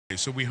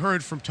So we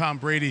heard from Tom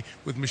Brady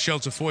with Michele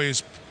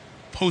Tafoya's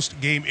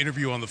post-game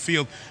interview on the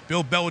field.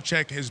 Bill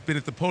Belichick has been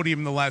at the podium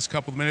in the last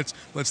couple of minutes.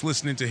 Let's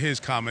listen into his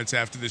comments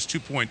after this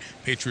 2-point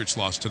Patriots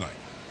loss tonight.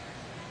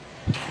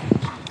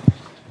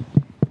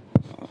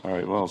 All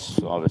right, well,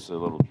 it's obviously a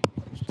little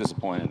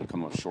disappointed to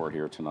come up short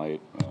here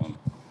tonight.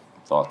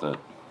 Thought that,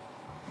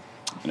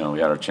 we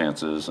had our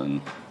chances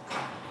and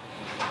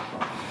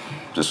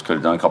just could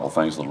have done a couple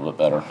things a little bit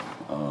better.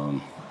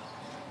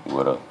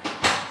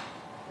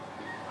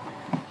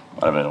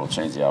 Might have been able to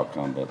change the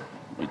outcome, but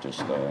we just,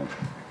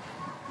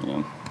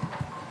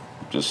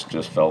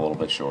 just fell a little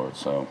bit short.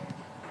 So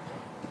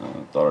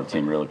thought our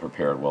team really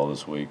prepared well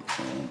this week.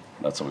 And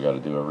that's what we got to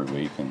do every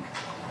week, and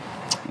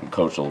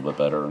coach a little bit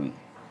better and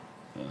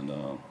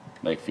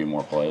make a few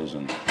more plays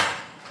and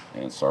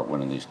start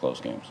winning these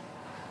close games.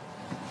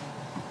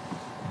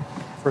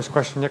 First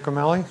question, Nick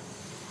O'Malley.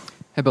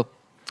 Hey, Bill.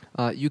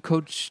 You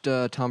coached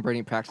Tom Brady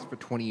in practice for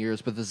 20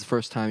 years, but this is the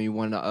first time you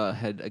went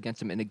ahead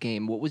against him in a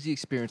game. What was the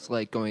experience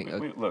like going?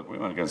 We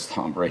went against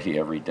Tom Brady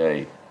every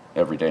day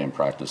in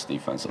practice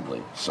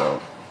defensively. So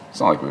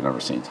it's not like we've never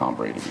seen Tom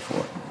Brady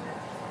before.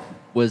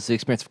 Was the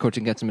experience of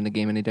coaching against him in a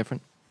game any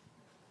different?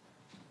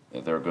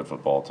 Yeah, they're a good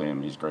football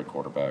team. He's a great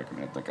quarterback.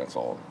 I think that's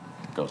all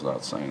goes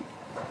without saying.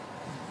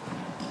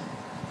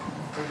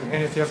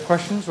 And if you have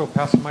questions, we'll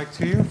pass the mic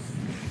to you.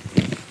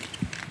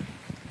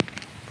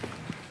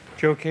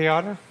 Joe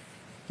Kayada.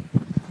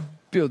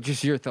 Bill,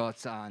 just your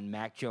thoughts on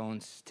Mac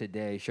Jones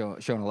today,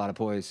 showing a lot of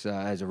poise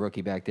as a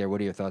rookie back there. What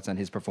are your thoughts on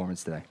his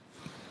performance today?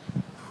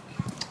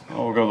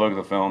 Well, we'll go look at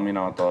the film.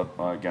 I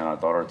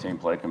thought our team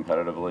played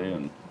competitively,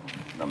 and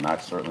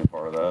Mac's certainly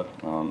part of that.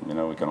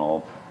 We can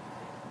all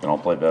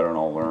play better and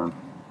all learn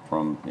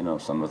from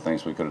some of the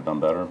things we could have done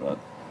better. But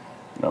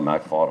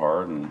Mac fought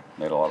hard and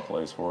made a lot of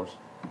plays for us.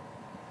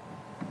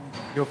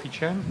 Yofi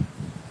Chen.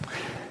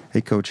 Hey,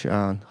 Coach,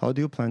 how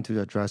do you plan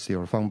to address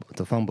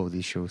the fumble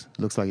issues?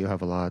 Looks like you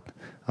have a lot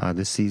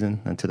this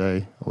season, and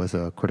today was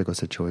a critical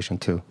situation,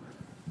 too.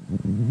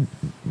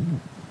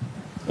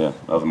 Yeah,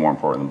 nothing more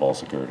important than ball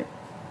security.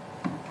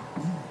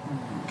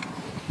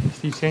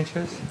 Steve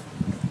Sanchez.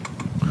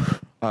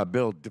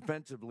 Bill,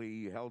 defensively,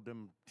 you held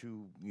them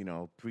to,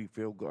 three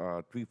field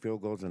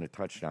goals and a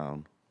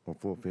touchdown, or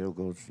 4 field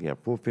goals. Yeah,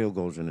 4 field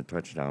goals and a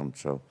touchdown,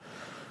 so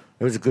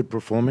it was a good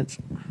performance.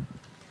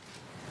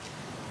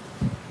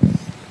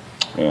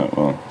 Yeah,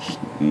 well,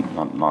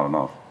 not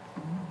enough.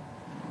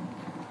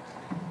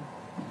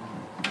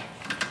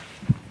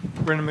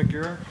 Brendan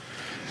McGuire.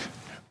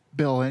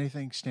 Bill,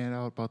 anything stand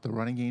out about the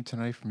running game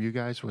tonight from you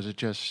guys? Was it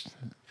just,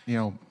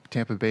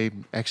 Tampa Bay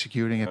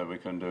executing it? We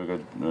couldn't do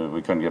good. We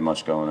couldn't get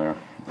much going there.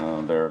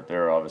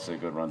 They're obviously a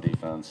good run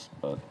defense,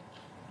 but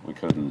we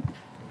couldn't.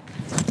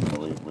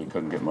 We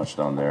couldn't get much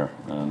done there,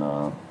 and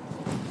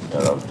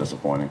that was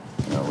disappointing.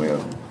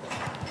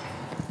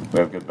 We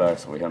have good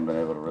backs, but we haven't been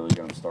able to really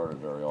get them started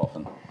very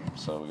often.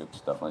 So it's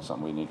definitely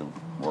something we need to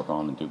work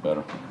on and do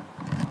better.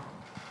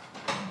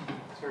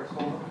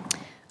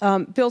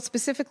 Bill,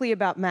 specifically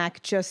about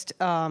Mac, just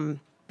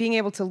being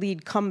able to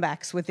lead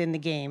comebacks within the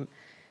game,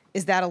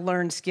 is that a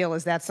learned skill?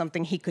 Is that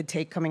something he could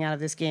take coming out of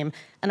this game?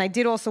 And I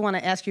did also want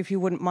to ask you if you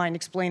wouldn't mind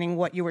explaining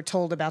what you were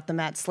told about the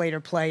Matt Slater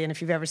play, and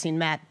if you've ever seen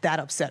Matt that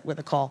upset with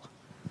a call.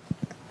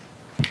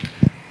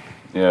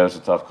 Yeah, it's a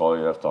tough call.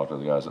 You have to talk to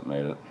the guys that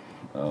made it.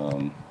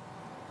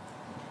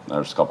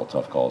 There's a couple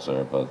tough calls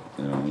there, but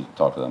you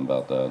talk to them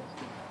about that.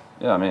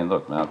 Yeah,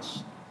 look,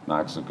 Mac's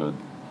a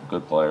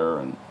good player,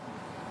 and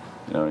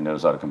he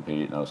knows how to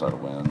compete, knows how to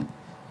win.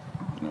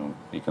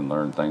 He can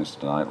learn things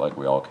tonight like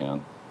we all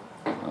can.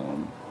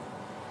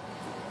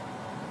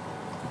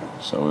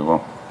 So we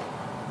will.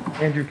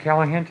 Andrew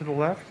Callahan to the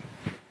left.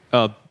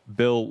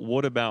 Bill,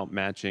 what about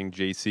matching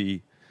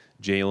JC,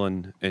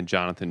 Jalen, and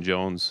Jonathan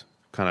Jones,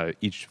 kind of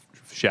each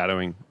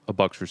shadowing a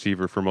Bucs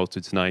receiver for most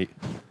of tonight?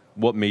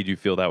 What made you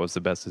feel that was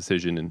the best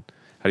decision, and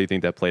how do you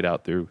think that played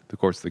out through the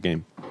course of the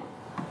game?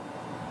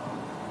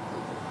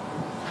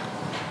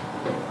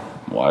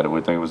 Why do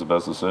we think it was the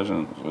best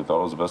decision? We thought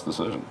it was the best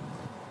decision.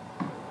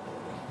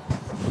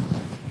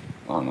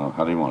 I don't know.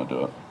 How do you want to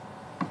do it?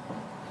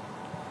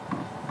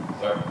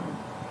 Sir.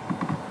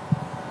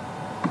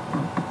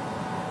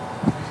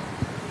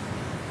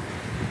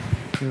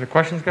 Any other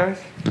questions, guys?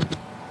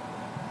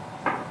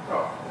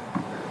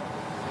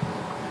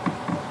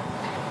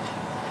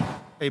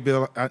 Hey,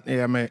 Bill,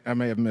 I may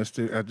have missed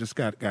it. I just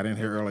got in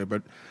here early,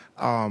 but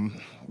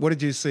what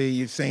did you see?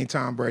 You've seen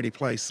Tom Brady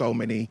play so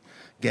many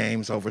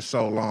games over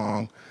so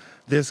long.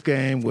 This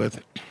game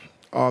with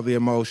all the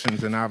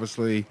emotions and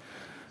obviously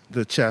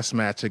the chess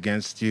match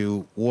against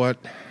you, what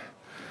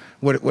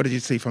did you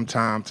see from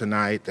Tom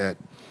tonight that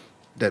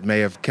may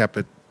have kept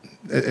it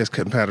as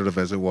competitive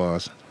as it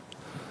was?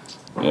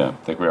 Yeah,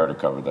 I think we already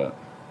covered that.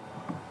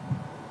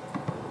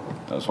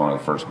 That was one of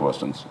the first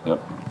questions.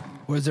 Yep.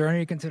 Was there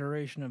any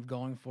consideration of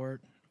going for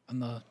it on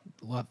the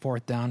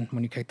fourth down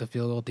when you kicked the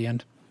field goal at the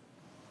end?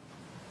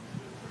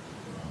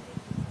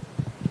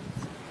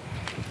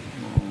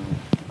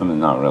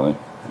 Not really.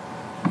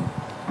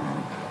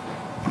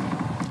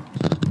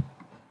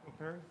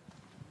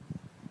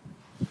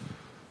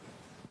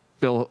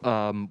 Bill,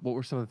 what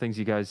were some of the things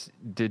you guys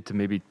did to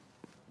maybe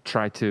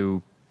try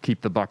to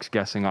keep the Bucs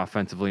guessing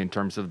offensively in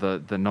terms of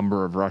the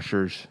number of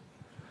rushers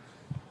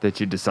that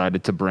you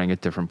decided to bring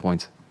at different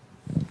points?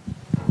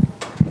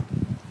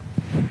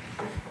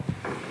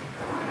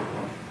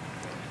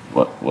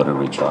 What did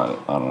we try?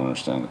 I don't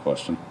understand the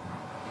question.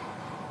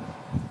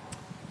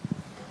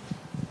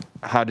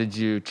 How did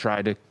you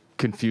try to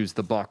confuse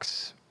the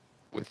Bucs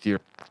with your?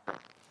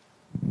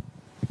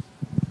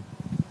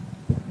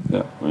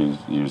 Yeah, we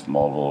used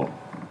multiple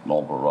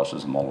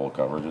rushes and multiple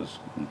coverages.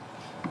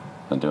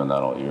 Been doing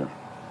that all year.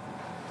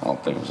 I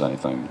don't think it was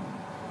anything.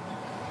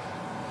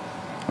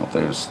 I don't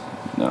think it was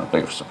a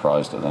big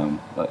surprise to them.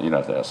 But you'd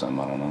have to ask them.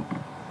 I don't know.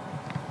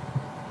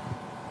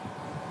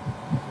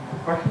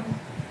 Questions?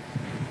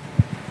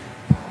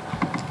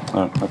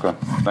 Okay.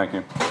 Thank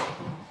you.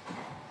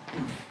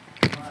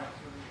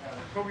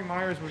 Kobe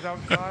Myers was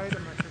outside.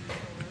 I'm not sure if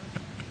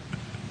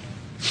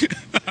you're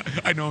still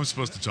there. I know I'm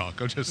supposed to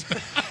talk. I'm just.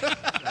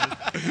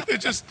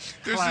 There's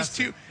this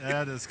too.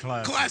 That is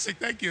classic. Classic.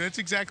 Thank you. That's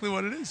exactly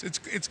what it is.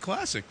 It's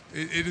classic.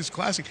 It is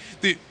classic.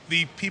 The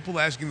people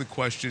asking the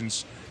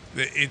questions,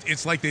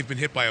 it's like they've been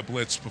hit by a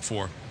blitz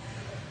before.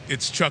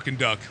 It's Chuck and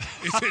Duck.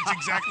 It's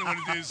exactly what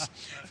it is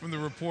from the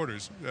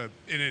reporters.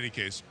 In any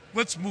case,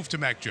 let's move to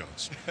Mac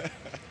Jones.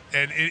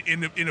 And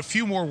in a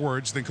few more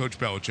words than Coach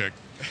Belichick,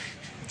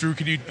 Drew,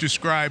 can you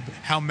describe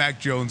how Mac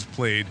Jones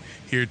played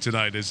here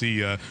tonight as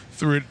he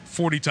threw it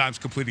 40 times,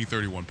 completing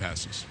 31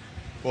 passes?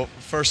 Well,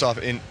 first off,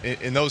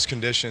 in those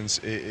conditions,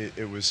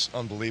 it was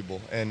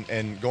unbelievable.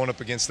 And going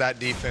up against that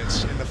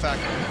defense and the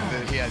fact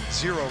that he had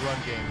zero run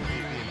game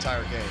the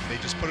entire game, they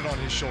just put it on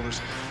his shoulders.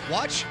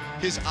 Watch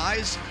his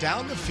eyes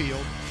down the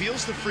field,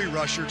 feels the free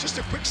rusher, just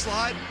a quick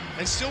slide,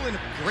 and still in a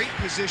great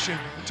position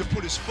to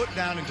put his foot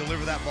down and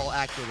deliver that ball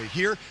accurately.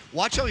 Here,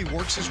 watch how he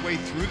works his way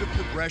through the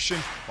progression,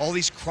 all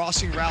these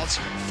crossing routes,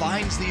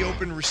 finds the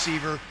open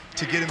receiver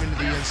to get him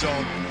into the end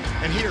zone.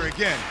 And here,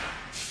 again,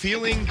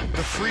 feeling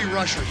the free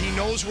rusher. He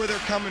knows where they're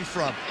coming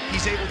from.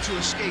 He's able to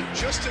escape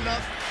just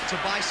enough to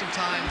buy some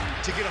time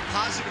to get a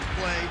positive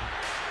play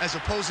as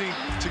opposing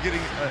to getting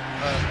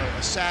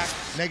a sack,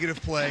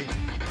 negative play.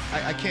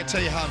 I can't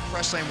tell you how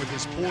impressed I am with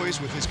his poise,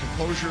 with his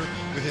composure,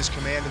 with his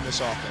command in this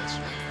offense.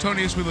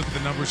 Tony, as we look at the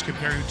numbers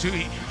comparing the two,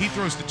 he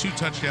throws the 2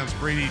 touchdowns.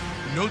 Brady,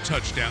 no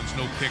touchdowns,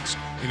 no picks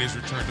in his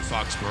return to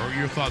Foxborough.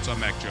 Your thoughts on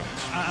Mac Jones?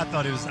 I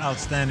thought he was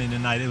outstanding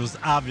tonight. It was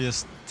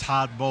obvious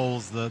Todd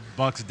Bowles, the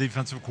Bucs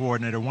defensive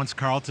coordinator, once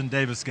Carlton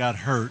Davis got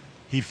hurt,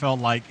 he felt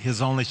like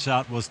his only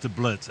shot was to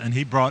blitz, and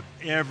he brought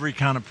every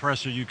kind of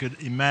pressure you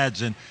could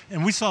imagine.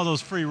 And we saw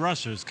those free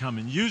rushers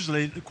coming.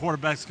 Usually the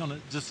quarterback's going to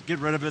just get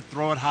rid of it,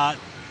 throw it hot.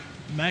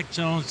 Mac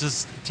Jones,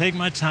 just take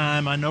my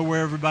time. I know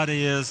where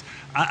everybody is.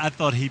 I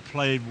thought he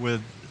played with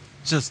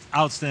just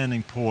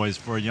outstanding poise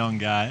for a young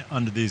guy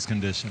under these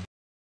conditions.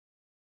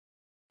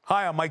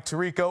 Hi, I'm Mike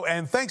Tirico,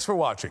 and thanks for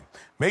watching.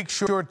 Make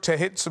sure to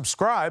hit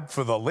subscribe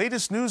for the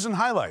latest news and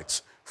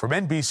highlights from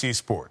NBC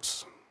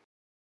Sports.